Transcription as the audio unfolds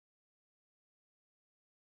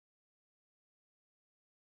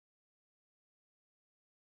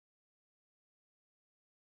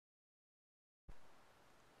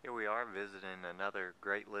Here we are visiting another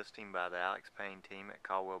great listing by the Alex Paen team at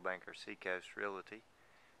Caldwell Banker Seacoast Realty,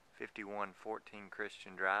 5114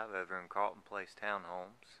 Christian Drive over in Carlton Place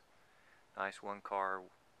Townhomes. Nice one-car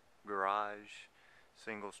garage,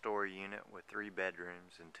 single-story unit with 3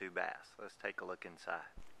 bedrooms and 2 baths. Let's take a look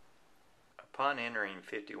inside. Upon entering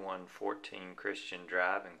 5114 Christian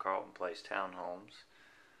Drive in Carlton Place Townhomes,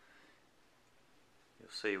 you'll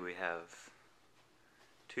see we have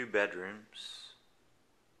 2 bedrooms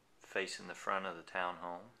facing the front of the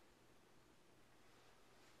townhome.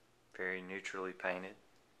 Very neutrally painted,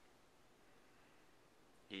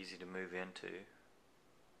 easy to move into.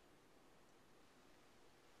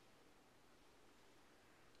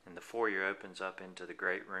 And the foyer opens up into the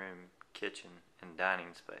great room, kitchen, and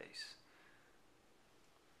dining space.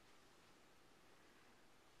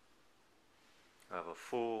 We have a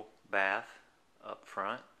full bath up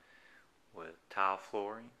front with tile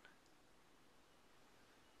flooring.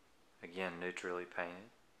 Again, neutrally painted.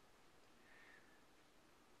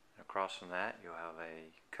 Across from that, you'll have a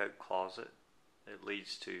coat closet that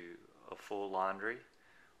leads to a full laundry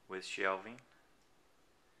with shelving,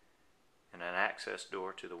 and an access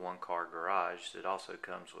door to the one-car garage that also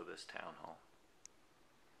comes with this townhome.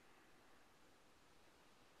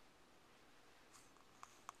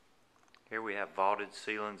 Here we have vaulted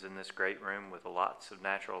ceilings in this great room with lots of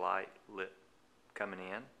natural light lit coming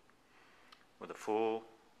in, with a full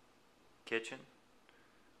kitchen.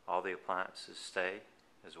 All the appliances stay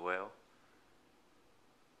as well.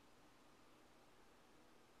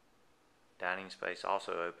 Dining space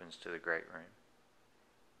also opens to the great room.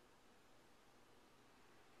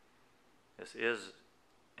 This is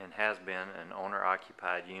and has been an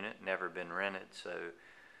owner-occupied unit, never been rented, so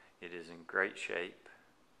it is in great shape.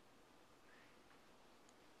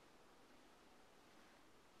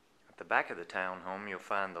 At the back of the townhome, you'll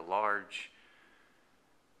find the large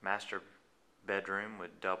master bedroom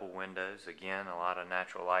with double windows. Again, a lot of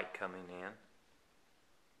natural light coming in.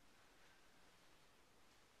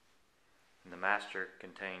 And the master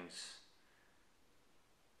contains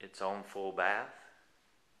its own full bath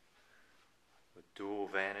with dual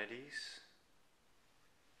vanities,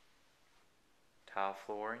 tile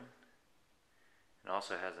flooring, and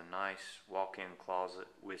also has a nice walk-in closet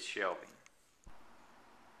with shelving.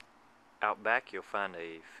 Out back you'll find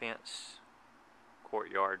a fence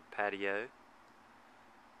courtyard patio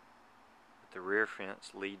with the rear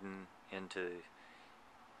fence leading into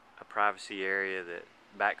a privacy area that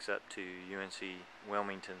backs up to UNC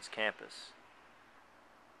Wilmington's campus.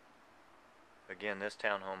 Again, this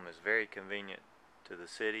townhome is very convenient to the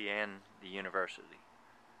city and the university.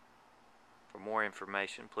 For more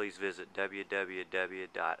information, please visit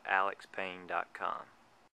www.alexpaen.com.